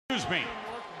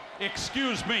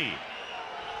Excuse me.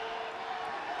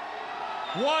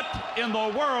 What in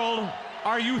the world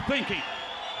are you thinking?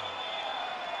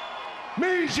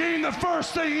 Mean Gene, the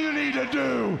first thing you need to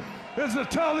do is to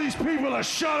tell these people to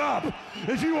shut up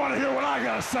if you want to hear what I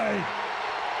gotta say.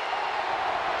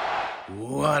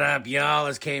 What up, y'all?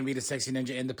 It's KMB, the Sexy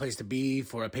Ninja, in the place to be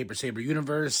for a Paper Saber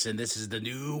universe, and this is the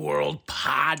New World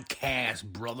Podcast,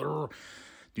 brother.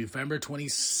 November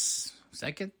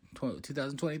 22nd,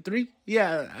 2023?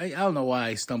 Yeah, I don't know why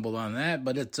I stumbled on that,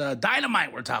 but it's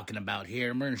Dynamite we're talking about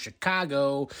here. We're in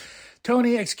Chicago.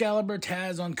 Tony, Excalibur,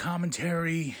 Taz on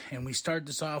commentary, and we start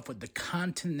this off with the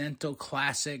Continental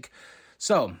Classic.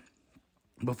 So,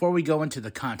 before we go into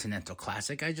the Continental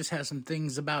Classic, I just have some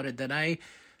things about it that I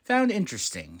found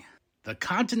interesting. The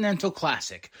Continental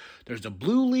Classic. There's a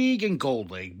Blue League and Gold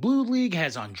League. Blue League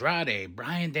has Andrade,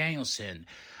 Bryan Danielson,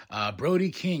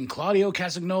 Brody King, Claudio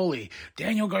Castagnoli,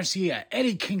 Daniel Garcia,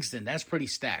 Eddie Kingston. That's pretty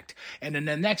stacked. And in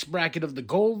the next bracket of the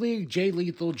Gold League, Jay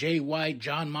Lethal, Jay White,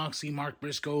 John Moxley, Mark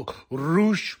Briscoe,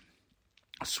 Roosh,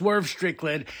 Swerve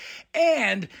Strickland,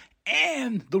 and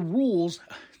the rules,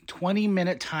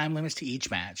 20-minute time limits to each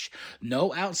match.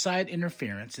 No outside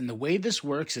interference. And the way this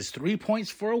works is 3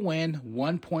 points for a win,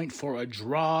 1 point for a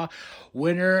draw.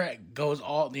 Winner goes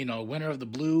winner of the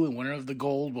blue and winner of the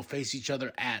gold will face each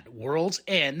other at World's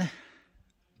End,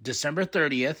 December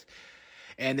 30th.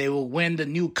 And they will win the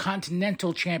new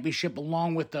Continental Championship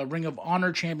along with the Ring of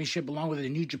Honor Championship, along with the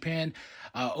New Japan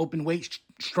Open Weight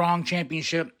Strong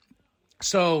Championship.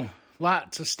 So,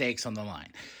 lots of stakes on the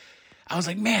line. I was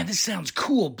like, man, this sounds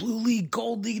cool. Blue League,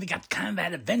 Gold League, they got kind of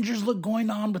that Avengers look going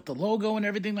on with the logo and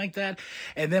everything like that.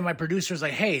 And then my producer's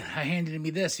like, hey, I handed me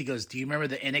this. He goes, do you remember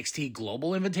the NXT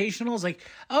Global Invitational? I was like,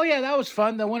 oh yeah, that was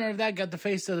fun. The winner of that got the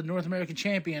face of the North American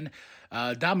champion,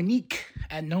 Dominique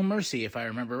at No Mercy, if I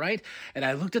remember right. And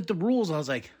I looked at the rules. I was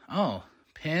like, oh,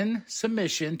 pin,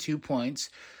 submission, 2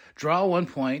 points, draw 1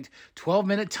 point,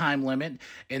 12-minute time limit.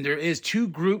 And there is two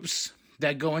groups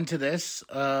that go into this,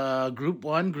 group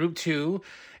 1, group 2,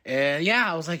 and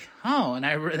yeah, I was like, oh, and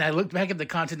I looked back at the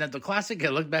Continental Classic, I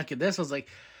looked back at this, I was like,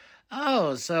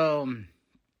 oh, so,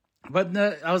 but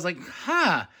I was like,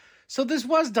 so this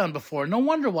was done before, no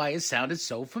wonder why it sounded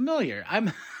so familiar.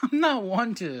 I'm not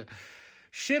one to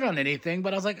shit on anything,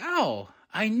 but I was like, oh,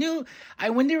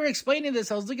 when they were explaining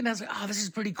this, I was looking at it, I was like, oh, this is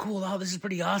pretty cool. Oh, this is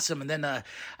pretty awesome. And then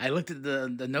I looked at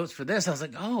the notes for this. I was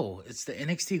like, oh, it's the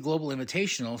NXT Global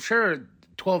Invitational. Sure,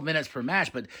 12 minutes per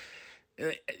match, but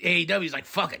AEW is like,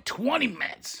 fuck it, 20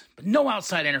 minutes. But no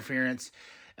outside interference.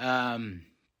 And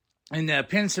the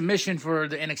pin submission for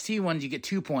the NXT ones, you get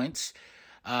 2 points.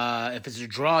 If it's a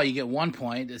draw, you get 1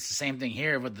 point. It's the same thing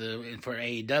here for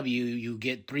AEW. You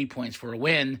get 3 points for a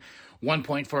win, 1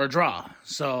 point for a draw.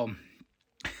 So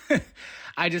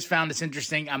I just found this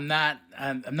interesting. I'm not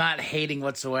hating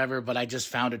whatsoever, but I just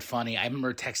found it funny. I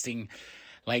remember texting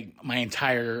like my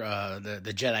entire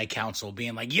the Jedi Council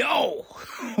being like, "Yo,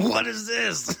 what is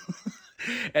this?"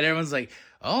 And everyone's like,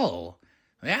 "Oh,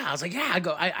 yeah." I was like, "Yeah."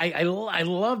 I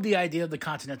love the idea of the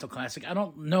Continental Classic. I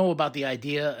don't know about the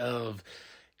idea of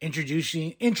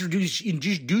introducing a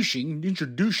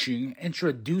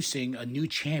new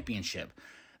championship,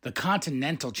 the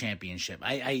Continental Championship.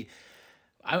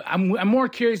 I'm more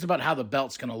curious about how the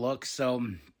belt's going to look, so,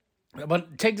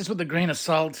 but take this with a grain of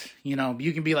salt. You know,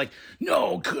 you can be like,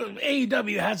 no,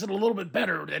 AEW has it a little bit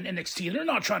better than NXT. They're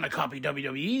not trying to copy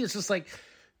WWE. It's just like,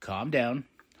 calm down,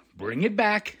 bring it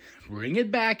back,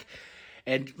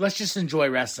 and let's just enjoy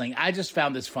wrestling. I just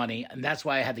found this funny, and that's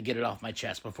why I had to get it off my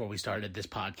chest before we started this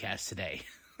podcast today.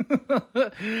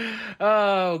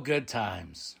 Oh, good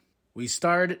times. We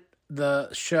started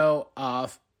the show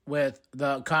off with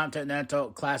the Continental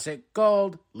Classic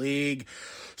Gold League.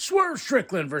 Swerve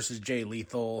Strickland versus Jay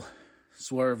Lethal.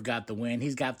 Swerve got the win.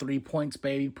 He's got 3 points,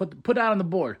 baby. Put it on the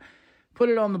board. Put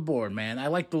it on the board, man. I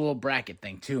like the little bracket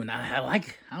thing, too. And I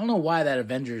don't know why that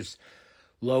Avengers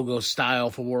logo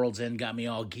style for World's End got me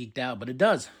all geeked out, but it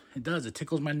does. It does. It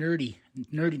tickles my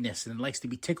nerdiness, and it likes to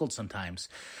be tickled sometimes.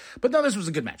 But no, this was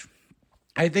a good match.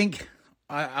 I think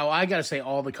I got to say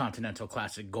all the Continental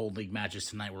Classic Gold League matches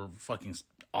tonight were fucking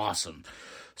awesome.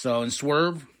 So, and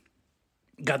Swerve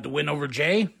got the win over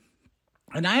Jay.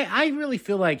 And I really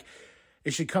feel like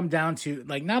it should come down to,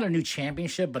 like, not a new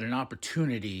championship, but an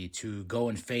opportunity to go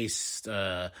and face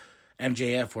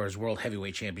MJF for his World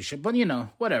Heavyweight Championship. But, you know,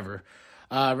 whatever.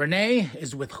 Renee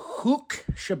is with Hook,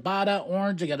 Shibata,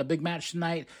 Orange. They got a big match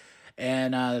tonight.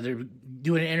 And they're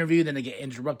doing an interview. Then they get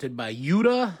interrupted by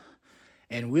Yuta.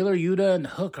 And Wheeler Yuta and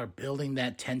Hook are building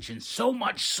that tension so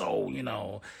much so, you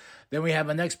know, Then we have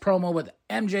a next promo with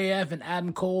MJF and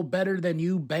Adam Cole, Better Than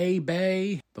You,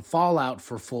 Baby. The fallout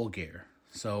for Full Gear.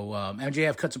 So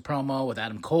MJF cuts a promo with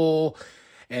Adam Cole.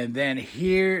 And then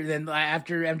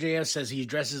after MJF says he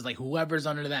addresses like whoever's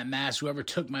under that mask, whoever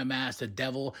took my mask, the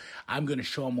devil, I'm going to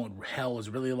show him what hell is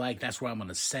really like. That's where I'm going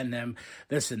to send him,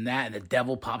 this and that. And the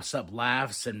devil pops up,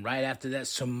 laughs. And right after that,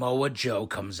 Samoa Joe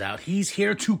comes out. He's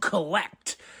here to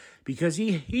collect because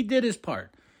he did his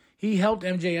part. He helped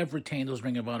MJF retain those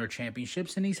Ring of Honor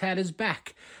championships, and he's had his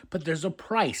back. But there's a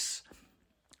price.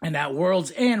 And at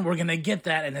World's End, we're going to get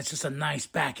that, and it's just a nice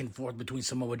back and forth between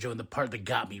Samoa Joe. And the part that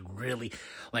got me really,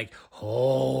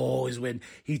 is when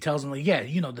he tells him,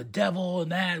 the devil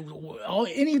and that,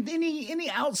 any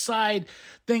outside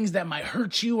things that might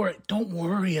hurt you, or don't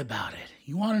worry about it.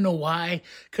 You want to know why?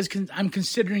 Because I'm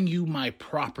considering you my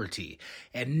property,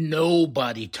 and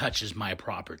nobody touches my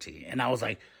property. And I was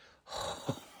like,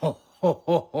 oh,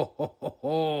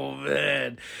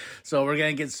 man. So we're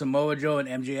going to get Samoa Joe and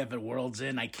MJF at World's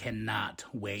End. I cannot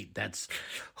wait.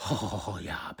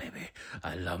 Yeah, baby.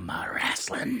 I love my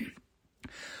wrestling.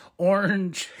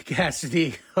 Orange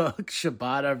Cassidy, Hook,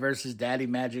 Shibata versus Daddy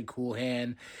Magic, Cool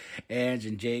Hand, Edge,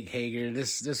 and Jake Hager.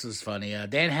 This was funny.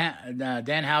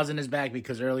 Danhausen is back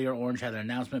because earlier Orange had an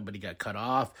announcement, but he got cut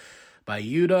off by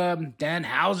Yuta.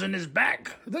 Danhausen is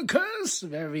back. The curse.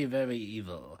 Very, very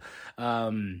evil.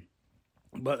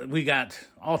 But we got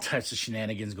all types of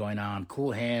shenanigans going on.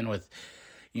 Cool Hand with,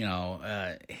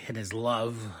 his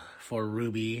love for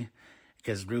Ruby,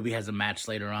 because Ruby has a match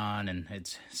later on, and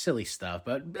it's silly stuff.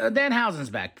 But Danhausen's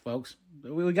back, folks.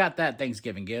 We got that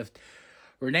Thanksgiving gift.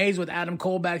 Renee's with Adam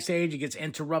Cole backstage. He gets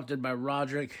interrupted by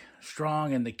Roderick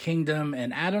Strong and the Kingdom,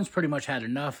 and Adam's pretty much had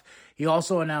enough. He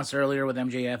also announced earlier with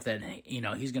MJF that,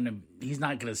 he's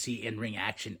not gonna see in-ring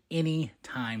action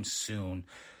anytime soon.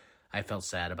 I felt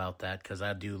sad about that because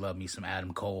I do love me some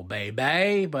Adam Cole,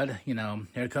 baby. But,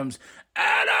 here comes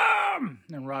Adam!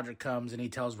 And Roderick comes and he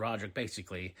tells Roderick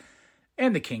basically,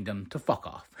 and the Kingdom, to fuck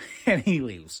off. And he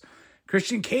leaves.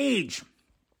 Christian Cage.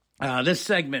 This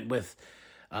segment with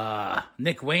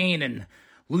Nick Wayne and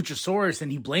Luchasaurus,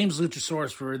 and he blames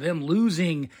Luchasaurus for them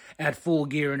losing at Full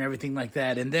Gear and everything like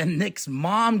that. And then Nick's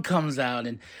mom comes out,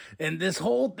 and this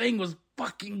whole thing was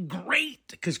fucking great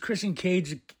because Christian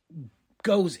Cage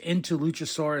goes into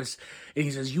Luchasaurus and he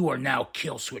says, "You are now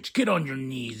Kill Switch. Get on your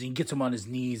knees." And he gets him on his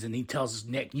knees and he tells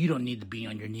Nick, "You don't need to be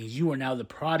on your knees. You are now the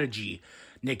prodigy,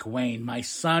 Nick Wayne, my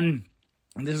son."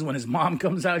 And this is when his mom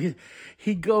comes out.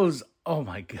 He goes, oh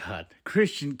my God,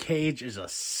 Christian Cage is a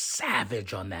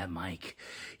savage on that mic.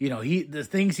 The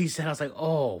things he said, I was like,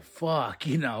 oh, fuck,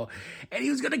 And he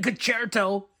was going to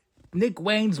concerto Nick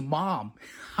Wayne's mom.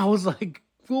 I was like,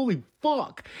 holy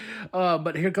fuck.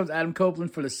 But here comes Adam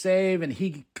Copeland for the save, and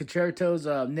he concertos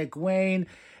Nick Wayne,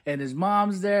 and his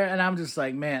mom's there. And I'm just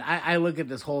like, man, I look at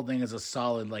this whole thing as a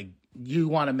solid, you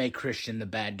want to make Christian the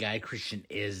bad guy. Christian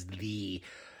is the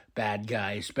bad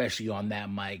guy, especially on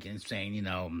that mic, and saying,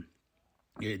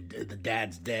 the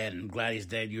dad's dead, and I'm glad he's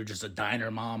dead. You're just a diner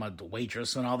mom, a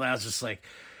waitress, and all that. I was just like,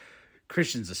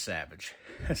 Christian's a savage.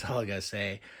 That's all I gotta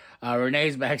say.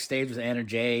 Renee's backstage with Anna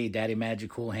Jay, Daddy Magic,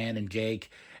 Cool Hand, and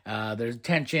Jake. There's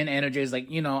tension. Anna Jay's like,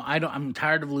 I'm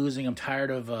tired of losing. I'm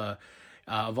tired of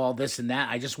all this and that.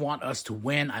 I just want us to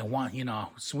win. I want,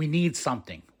 so we need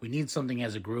something. We need something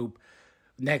as a group.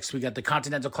 Next, we got the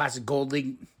Continental Classic Gold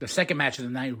League, the second match of the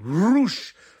night,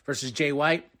 Roosh versus Jay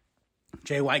White.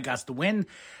 Jay White got the win,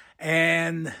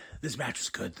 and this match was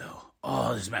good, though.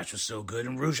 Oh, this match was so good.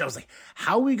 And Roosh, I was like,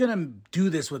 how are we going to do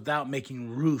this without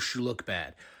making Roosh look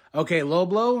bad? Okay, low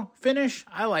blow finish.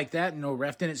 I like that.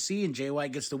 Ref didn't see, and Jay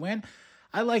White gets the win.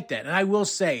 I like that. And I will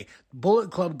say,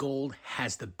 Bullet Club Gold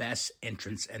has the best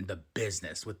entrance in the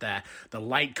business with that. The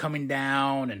light coming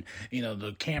down and,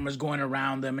 the cameras going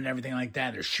around them and everything like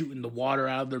that. They're shooting the water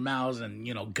out of their mouths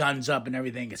and, guns up and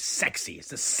everything. It's sexy. It's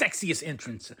the sexiest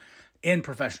entrance in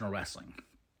professional wrestling.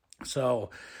 So,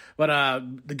 but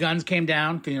the Guns came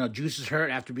down. Juice is hurt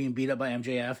after being beat up by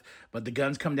MJF. But the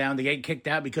Guns come down. They get kicked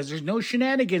out because there's no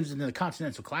shenanigans in the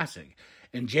Continental Classic.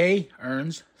 And Jay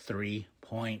earns 3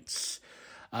 points.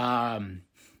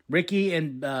 Ricky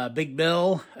and Big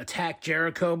Bill attack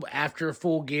Jericho after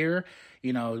Full Gear,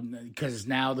 because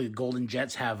now the Golden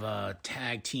Jets have a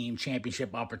tag team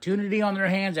championship opportunity on their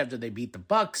hands after they beat the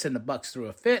Bucks, and the Bucks threw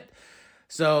a fit.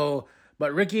 So,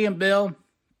 but Ricky and Bill,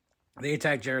 they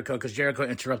attack Jericho because Jericho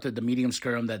interrupted the medium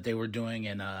scrum that they were doing,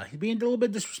 and he's being a little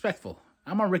bit disrespectful.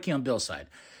 I'm on Ricky on Bill's side.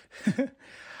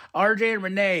 RJ and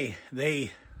Renee,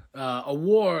 they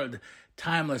award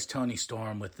Timeless Tony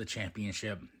Storm with the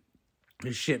championship.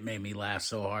 This shit made me laugh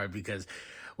so hard because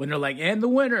when they're like, and the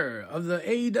winner of the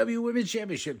AEW Women's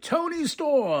Championship, Toni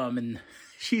Storm, and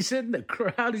she's in the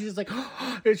crowd, and she's like,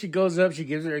 oh, and she goes up, she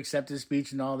gives her acceptance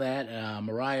speech and all that.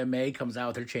 Mariah May comes out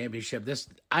with her championship.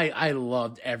 I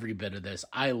loved every bit of this.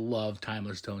 I love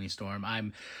Timeless Toni Storm.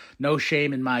 I'm no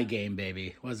shame in my game,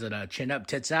 baby. Was it a chin up,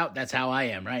 tits out? That's how I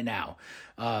am right now.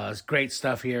 It's great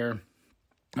stuff here.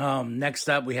 Next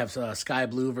up, we have Sky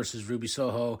Blue versus Ruby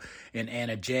Soho and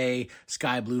Anna Jay.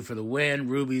 Sky Blue for the win.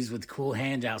 Ruby's with cool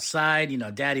hands outside. You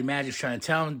know, Daddy Magic's trying to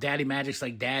tell him Daddy Magic's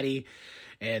like daddy,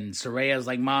 and Soraya's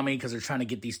like mommy, because they're trying to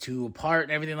get these two apart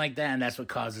and everything like that. And that's what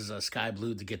causes Sky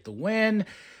Blue to get the win.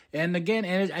 And again,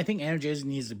 I think Anna Jay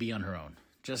needs to be on her own.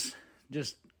 Just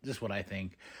what I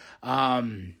think.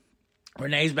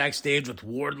 Renee's backstage with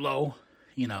Wardlow,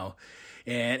 you know.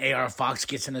 And AR Fox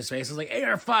gets in his face. I was like,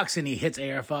 AR Fox, and he hits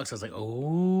AR Fox. I was like,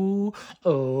 oh,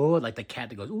 like the cat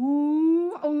that goes,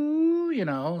 ooh, oh, you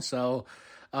know. So,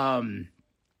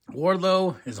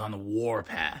 Wardlow is on the war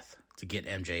path to get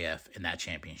MJF in that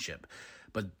championship.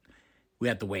 But we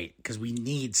have to wait, because we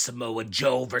need Samoa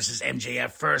Joe versus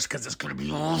MJF first, because it's going to be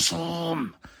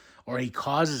awesome. Or he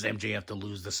causes MJF to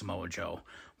lose the Samoa Joe.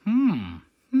 Now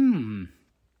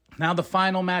the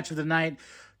final match of the night,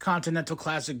 Continental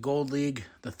Classic Gold League,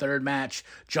 the third match,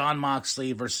 Jon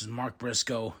Moxley versus Mark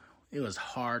Briscoe. It was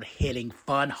hard-hitting,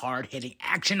 fun, hard-hitting,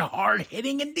 action,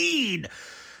 hard-hitting indeed,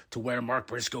 to where Mark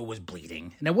Briscoe was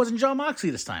bleeding. And it wasn't Jon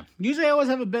Moxley this time. Usually I always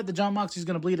have a bet that Jon Moxley's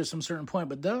going to bleed at some certain point,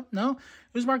 but no, it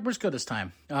was Mark Briscoe this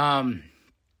time.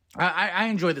 I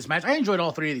enjoyed this match. I enjoyed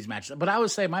all three of these matches, but I would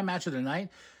say my match of the night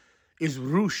is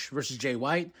Roosh versus Jay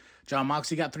White. Jon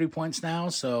Moxley got 3 points now,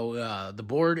 so the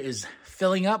board is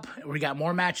filling up. We got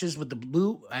more matches with the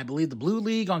Blue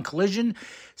League on Collision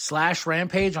 /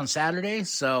 Rampage on Saturday.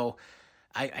 So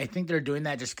I think they're doing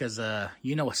that just because,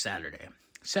 you know, a Saturday.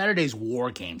 Saturday's War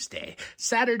Games Day.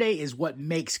 Saturday is what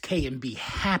makes KMB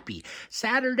happy.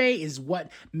 Saturday is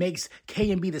what makes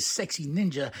KMB the sexy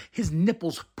ninja, his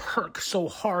nipples perk so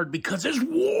hard because it's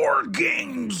War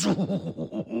Games.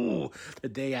 The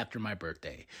day after my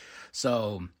birthday.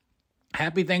 So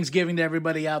happy Thanksgiving to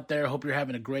everybody out there. Hope you're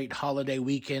having a great holiday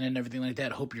weekend and everything like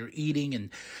that. Hope you're eating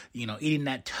and, you know, eating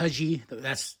that tudgy.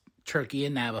 That's turkey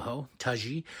in Navajo,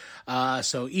 tudgy.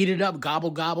 So eat it up,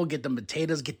 gobble, gobble, get them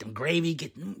potatoes, get them gravy,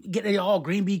 get it all,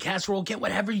 green bean casserole, get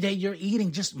whatever day you're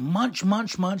eating. Just munch,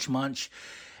 munch, munch, munch.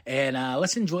 And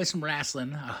let's enjoy some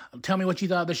wrestling. Tell me what you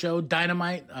thought of the show.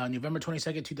 Dynamite, November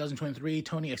 22nd, 2023.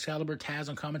 Tony Excalibur, Taz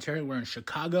on commentary. We're in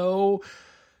Chicago.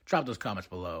 Drop those comments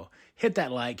below. Hit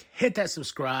that like. Hit that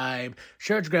subscribe.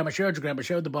 Share it to grandma. Share it to grandma.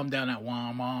 Share the bum down at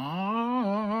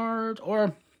Walmart. Or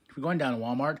if you're going down to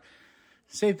Walmart,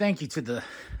 say thank you to the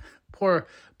poor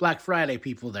Black Friday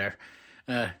people there.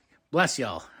 Bless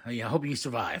y'all. I hope you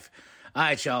survive. All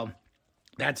right, y'all.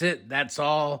 That's it. That's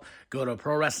all. Go to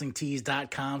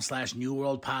ProWrestlingTees.com/New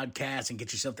World Podcast and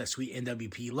get yourself that sweet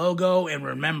nWp logo. And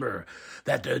remember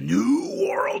that the New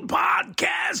World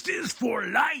Podcast is for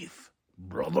life,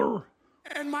 brother.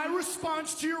 And my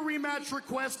response to your rematch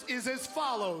request is as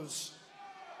follows.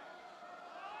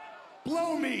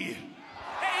 Blow me.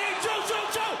 Hey,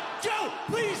 Joe,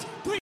 please,